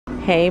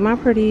Hey my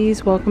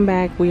pretties, welcome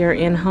back. We are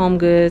in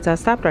Homegoods. I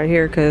stopped right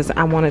here because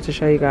I wanted to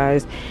show you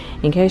guys,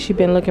 in case you've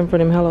been looking for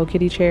them Hello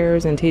Kitty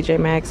chairs and TJ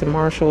Maxx and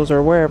Marshalls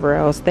or wherever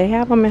else, they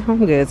have them in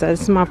Homegoods.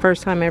 This is my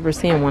first time ever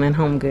seeing one in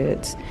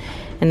Homegoods,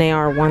 and they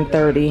are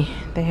 $130.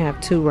 They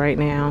have two right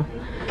now.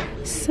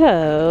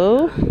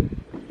 So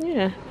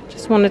yeah,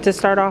 just wanted to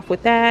start off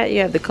with that.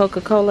 You have the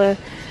Coca-Cola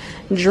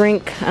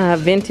drink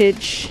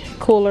vintage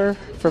cooler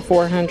for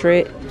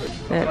 $400.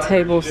 That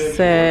table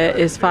set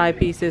is 5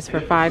 pieces for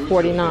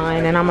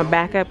 $5.49, and I'm gonna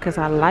back up because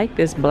I like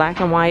this black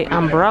and white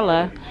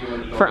umbrella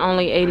for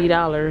only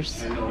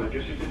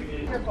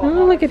 $80. Oh,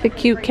 look at the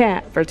cute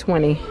cat for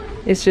 $20.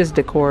 It's just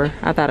decor.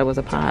 I thought it was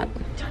a pot.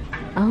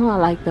 Oh, I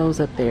like those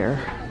up there.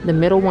 The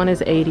middle one is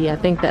 $80. I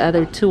think the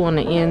other two on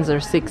the ends are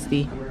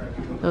 $60.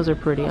 Those are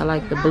pretty. I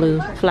like the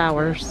blue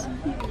flowers.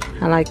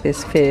 I like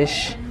this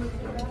fish.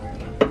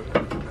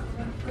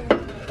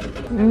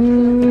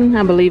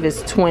 I believe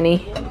it's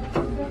 $20.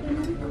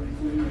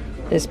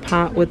 This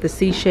pot with the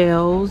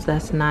seashells,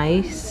 that's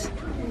nice.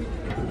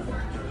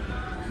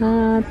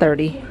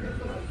 $30.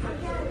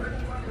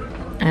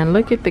 And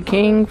look at the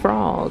king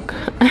frog.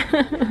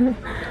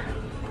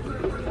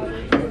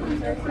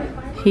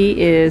 He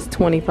is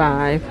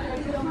 $25.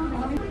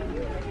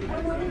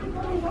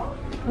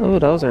 Oh,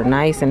 those are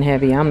nice and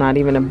heavy. I'm not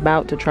even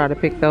about to try to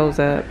pick those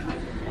up.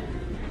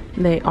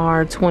 They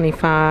are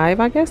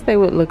 $25. I guess they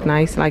would look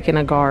nice like in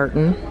a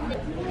garden.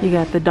 You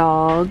got the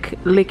dog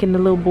licking the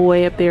little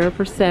boy up there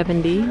for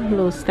 $70.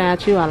 Little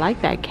statue. I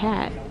like that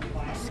cat.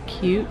 It's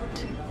cute.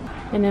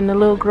 And then the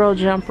little girl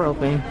jump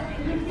roping.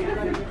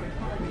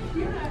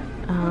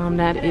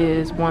 That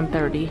is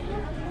 $130.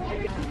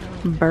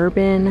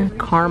 Bourbon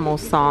caramel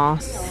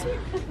sauce.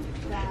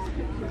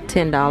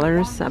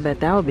 $10. I bet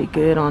that would be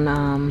good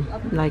on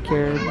like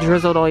your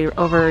drizzled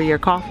over your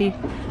coffee.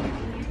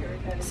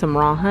 Some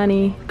raw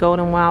honey,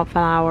 golden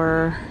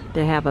wildflower.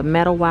 They have a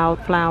metal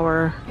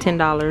wildflower,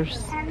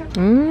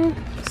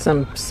 $10.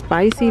 Some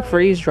spicy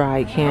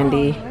freeze-dried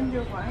candy.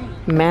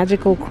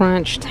 Magical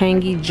Crunch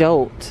Tangy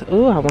Jolt.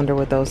 Ooh, I wonder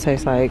what those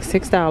taste like.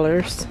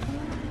 $6.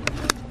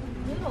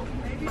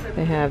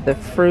 They have the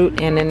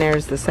fruit, and then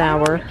there's the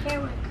sour.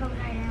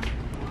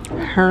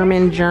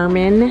 Herman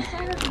German,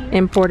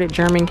 imported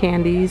German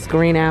candies,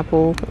 green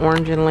apple,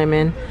 orange and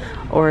lemon,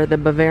 or the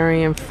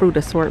Bavarian fruit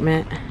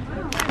assortment.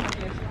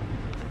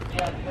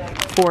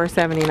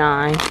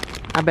 $4.79.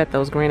 I bet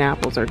those green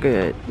apples are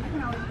good.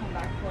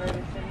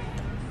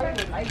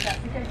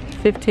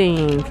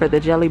 $15 for the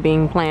Jelly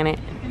Bean Planet.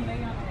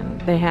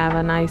 They have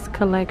a nice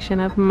collection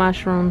of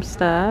mushroom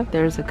stuff.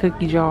 There's the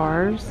cookie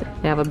jars.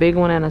 They have a big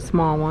one and a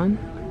small one.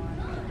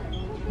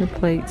 The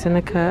plates and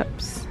the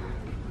cups.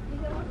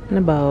 And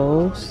the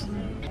bowls.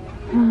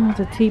 Oh,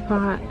 the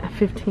teapot,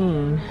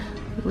 $15.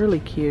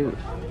 Really cute.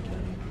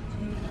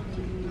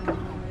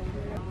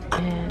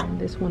 And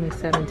this one is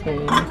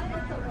 $17.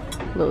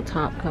 Little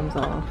top comes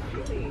off.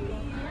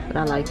 But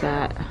I like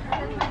that.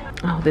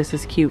 Oh, this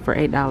is cute for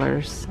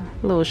 $8.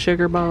 A little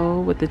sugar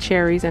bowl with the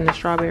cherries and the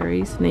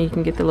strawberries. And then you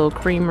can get the little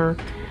creamer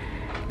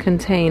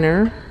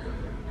container.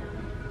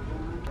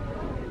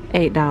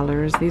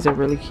 $8. These are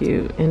really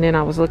cute. And then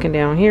I was looking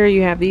down here.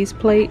 You have these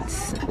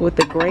plates with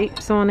the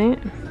grapes on it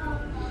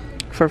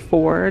for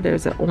 $4.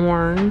 There's an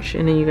orange.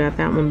 And then you got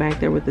that one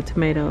back there with the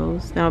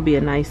tomatoes. That would be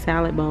a nice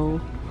salad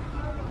bowl.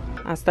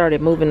 I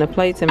started moving the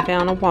plates and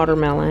found a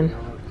watermelon.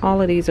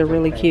 All of these are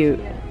really cute.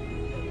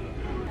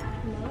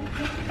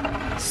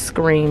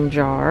 Scream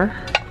jar.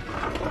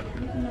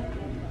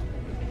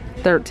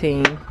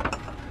 $13.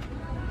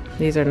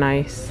 These are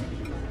nice.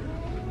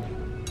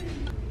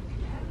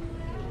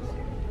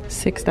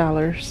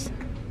 $6.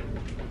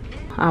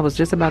 I was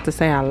just about to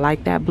say I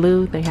like that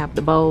blue. They have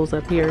the bowls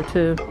up here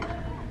too.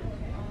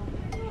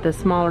 The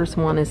smallest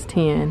one is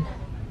 $10.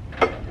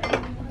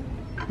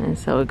 And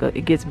so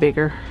it gets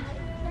bigger.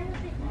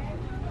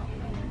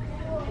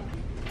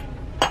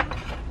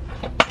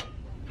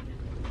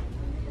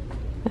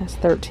 That's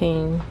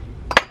 $13.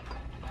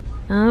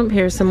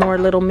 Here's some more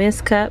Little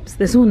Miss cups.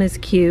 This one is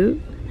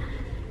cute.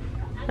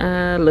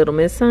 Little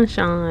Miss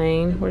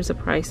Sunshine. Where's the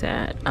price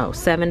at? Oh,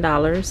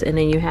 $7. And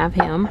then you have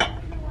him.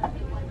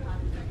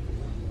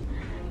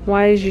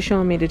 Why is you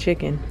showing me the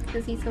chicken?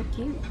 Because he's so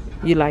cute.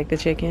 You like the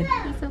chicken?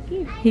 He's so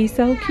cute. He's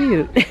so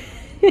cute.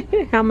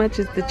 How much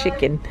is the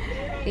chicken?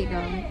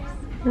 $8.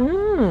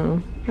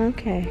 Oh,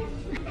 okay.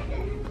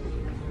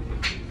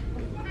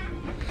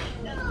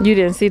 You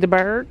didn't see the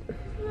bird?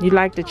 You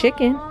like the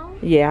chicken?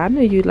 Yeah, I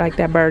knew you'd like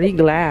that bird. He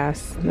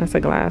glass. That's a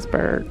glass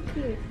bird.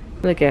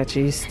 Look at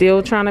you,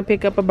 still trying to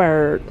pick up a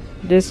bird.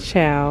 This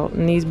child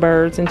and these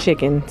birds and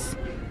chickens.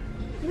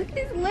 Look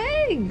at his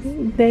legs.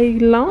 They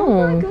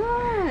long. Oh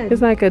my God.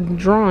 It's like a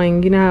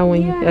drawing, you know how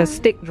when a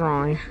stick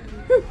drawing.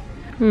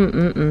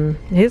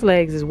 His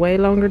legs is way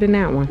longer than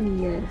that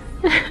one. Yes.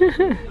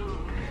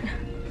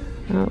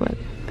 Oh,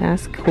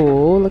 that's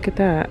cool. Look at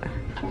that.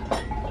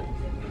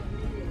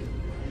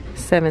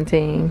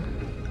 $17.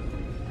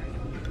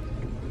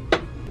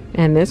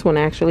 And this one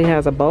actually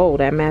has a bowl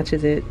that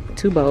matches it.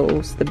 2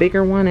 bowls, the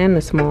bigger one and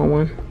the small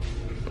one.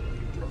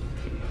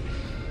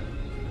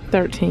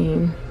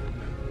 $13.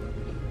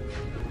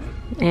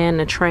 And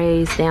the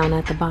trays down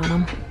at the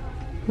bottom.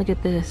 Look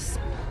at this.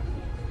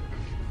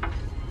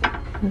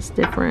 It's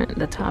different,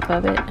 the top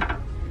of it.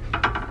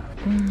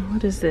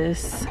 What is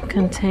this?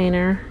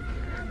 Container.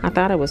 I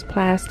thought it was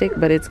plastic,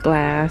 but it's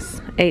glass.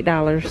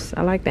 $8.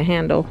 I like the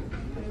handle.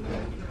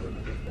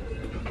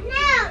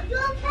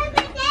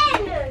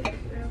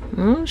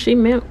 Oh, she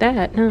meant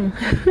that, huh?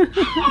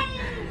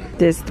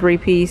 This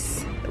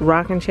 3-piece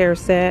rocking chair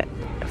set,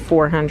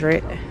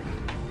 $400.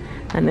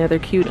 Another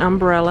cute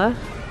umbrella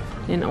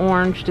in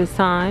orange this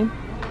time.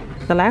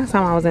 The last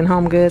time I was in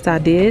HomeGoods, I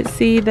did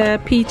see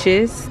the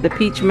peaches, the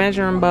peach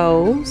measuring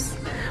bowls,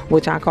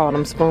 which I call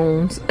them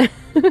spoons.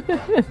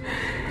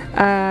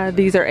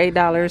 These are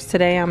 $8.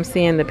 Today I'm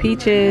seeing the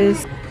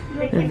peaches,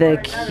 the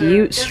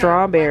cute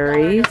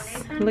strawberries.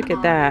 Look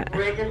at that.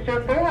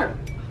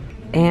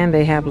 And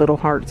they have little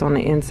hearts on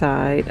the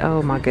inside.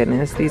 Oh my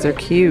goodness, these are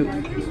cute.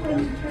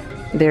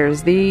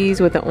 There's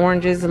these with the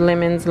oranges,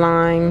 lemons,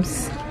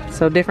 limes.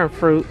 So different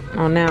fruit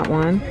on that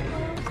one.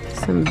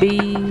 Some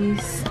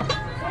bees.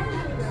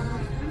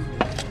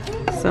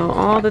 So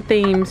all the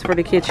themes for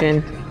the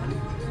kitchen.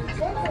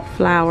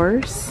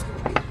 Flowers.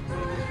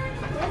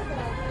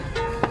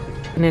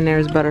 And then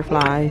there's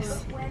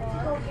butterflies.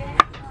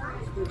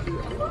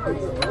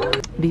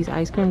 These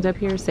ice creams up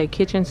here say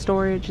kitchen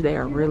storage. They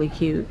are really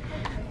cute.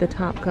 The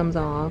top comes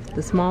off.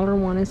 The smaller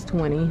one is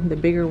 $20. The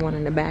bigger one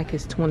in the back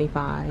is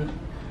 $25.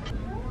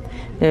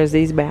 There's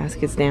these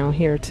baskets down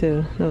here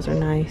too. Those are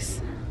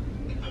nice.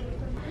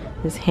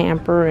 This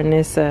hamper and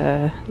this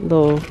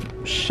little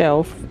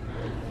shelf,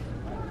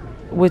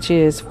 which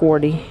is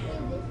 $40.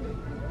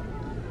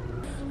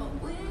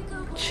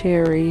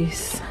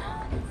 Cherries.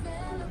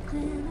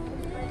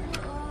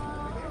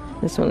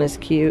 This one is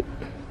cute.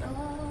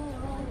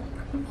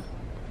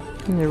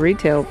 And the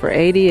retail for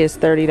 $80 is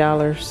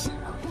 $30.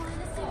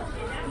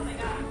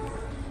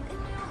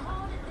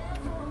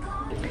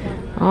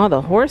 Oh,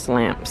 the horse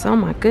lamps. Oh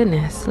my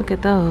goodness. Look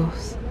at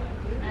those.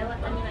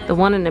 The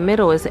one in the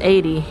middle is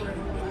 $80.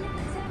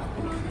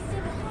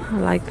 I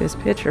like this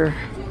picture.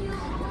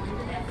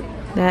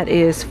 That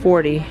is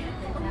 $40.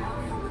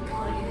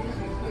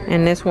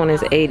 And this one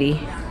is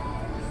 $80.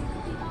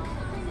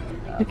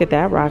 Look at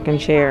that rocking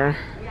chair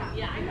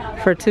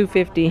for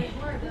 $250.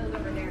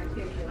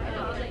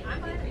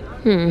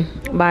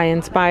 By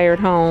Inspired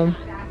Home.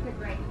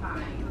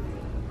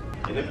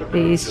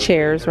 These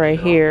chairs right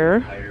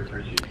here.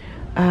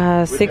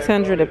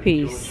 $600 a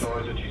piece.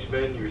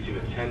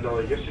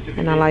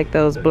 And I like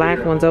those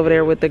black ones over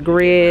there with the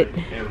grid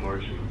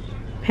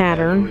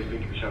pattern.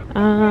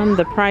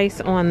 The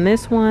price on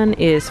this one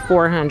is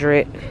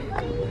 $400.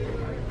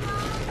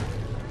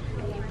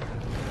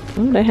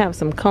 Ooh, they have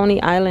some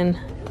Coney Island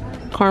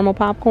caramel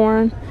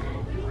popcorn.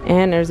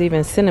 And there's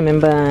even cinnamon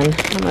bun.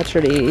 How much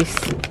are these?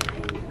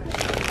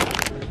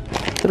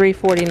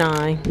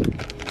 $3.49.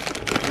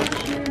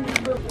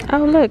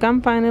 Oh look,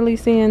 I'm finally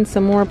seeing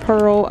some more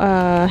pearl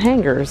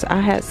hangers. I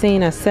had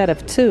seen a set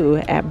of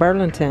 2 at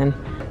Burlington.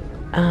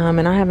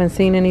 And I haven't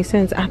seen any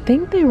since. I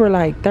think they were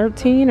like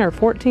 $13 or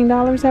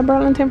 $14 at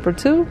Burlington for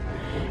 2.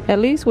 At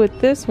least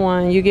with this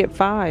one, you get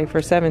 5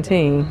 for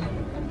 $17.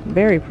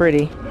 Very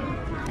pretty.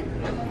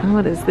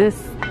 What is this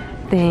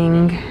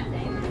thing?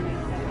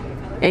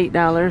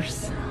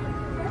 $8.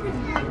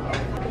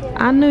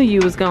 I knew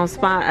you was gonna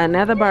spot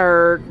another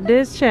bird.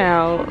 This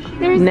child.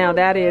 Now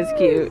that is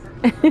cute.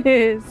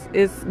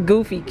 it's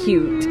goofy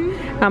cute.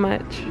 How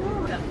much?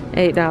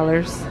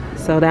 $8.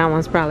 So that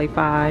one's probably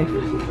 $5.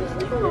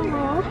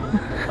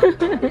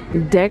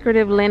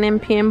 Decorative linen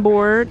pin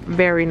board.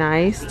 Very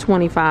nice.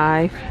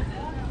 $25.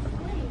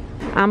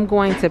 I'm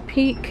going to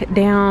peek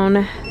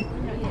down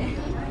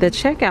the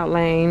checkout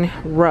lane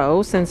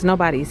row since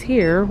nobody's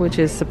here, which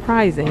is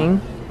surprising.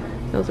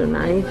 Those are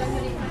nice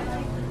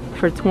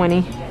for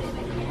 $20.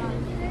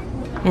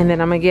 And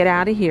then I'm gonna get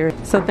out of here.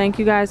 So thank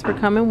you guys for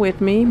coming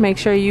with me. Make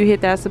sure you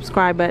hit that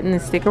subscribe button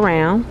and stick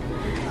around.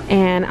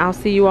 And I'll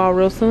see you all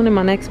real soon in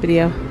my next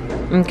video.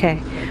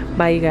 Okay,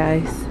 bye you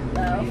guys.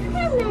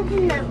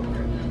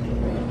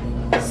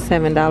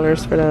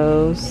 $7 for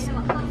those.